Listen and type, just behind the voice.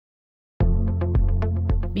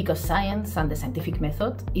because science and the scientific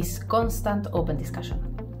method is constant open discussion.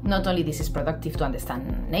 Not only this is productive to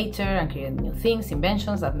understand nature and create new things,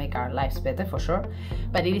 inventions that make our lives better for sure,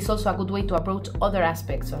 but it is also a good way to approach other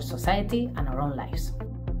aspects of society and our own lives.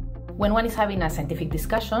 When one is having a scientific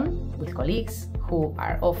discussion with colleagues, who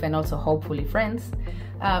are often also hopefully friends,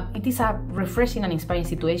 it is a refreshing and inspiring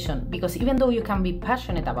situation, because even though you can be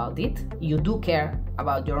passionate about it, you do care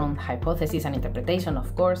about your own hypothesis and interpretation,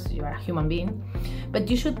 of course, you are a human being, but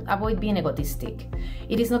you should avoid being egotistic.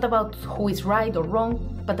 It is not about who is right or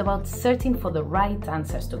wrong, but about searching for the right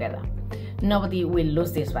answers together. Nobody will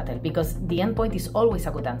lose this battle, because the endpoint is always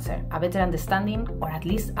a good answer, a better understanding, or at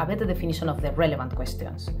least a better definition of the relevant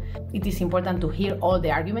questions. It is important to hear all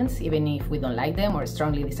the arguments, even if we don't like them or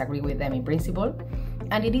strongly disagree with them in principle,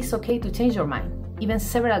 and it is okay to change your mind, even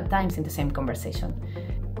several times in the same conversation.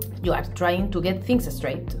 You are trying to get things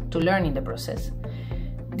straight, to learn in the process.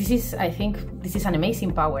 I think this is an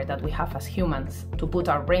amazing power that we have as humans, to put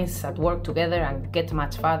our brains at work together and get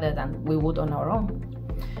much farther than we would on our own.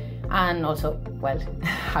 And also, well,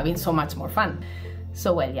 having so much more fun.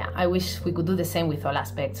 So, well, yeah, I wish we could do the same with all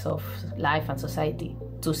aspects of life and society,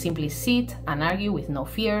 to simply sit and argue with no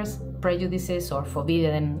fears, prejudices, or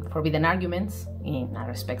forbidden arguments, in a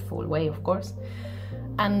respectful way, of course,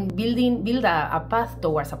 and build a path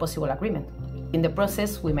towards a possible agreement. In the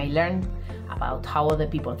process, we may learn about how other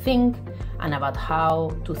people think and about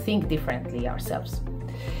how to think differently ourselves.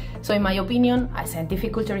 So in my opinion, a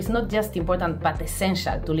scientific culture is not just important but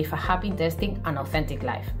essential to live a happy, interesting and authentic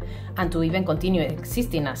life, and to even continue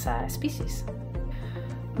existing as a species.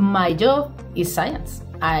 My job is science.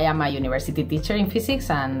 I am a university teacher in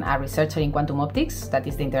physics and a researcher in quantum optics, that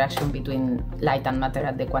is the interaction between light and matter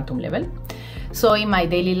at the quantum level. So in my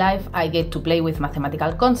daily life, I get to play with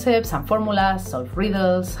mathematical concepts and formulas, solve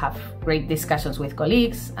riddles, have great discussions with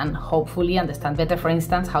colleagues, and hopefully understand better, for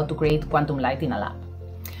instance, how to create quantum light in a lab.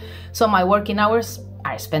 So my working hours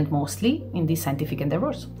are spent mostly in these scientific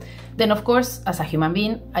endeavors. Then, of course, as a human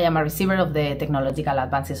being, I am a receiver of the technological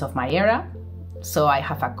advances of my era. So I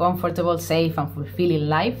have a comfortable, safe and fulfilling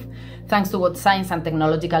life, thanks to what science and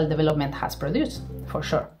technological development has produced, for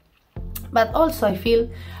sure. But also I feel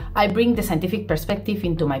I bring the scientific perspective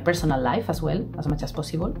into my personal life as well, as much as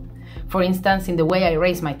possible. For instance, in the way I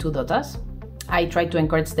raise my two daughters, I try to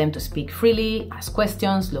encourage them to speak freely, ask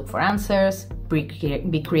questions, look for answers,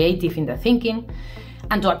 be creative in their thinking,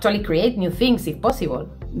 and to actually create new things if possible.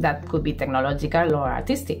 That could be technological or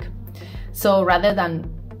artistic. So rather than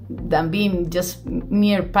being just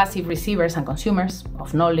mere passive receivers and consumers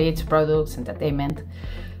of knowledge, products, entertainment.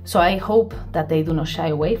 So I hope that they do not shy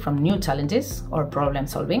away from new challenges or problem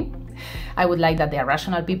solving. I would like that they are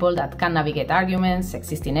rational people that can navigate arguments,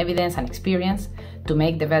 existing evidence and experience to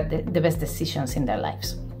make the best decisions in their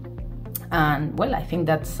lives. And well, I think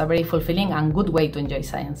that's a very fulfilling and good way to enjoy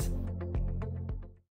science.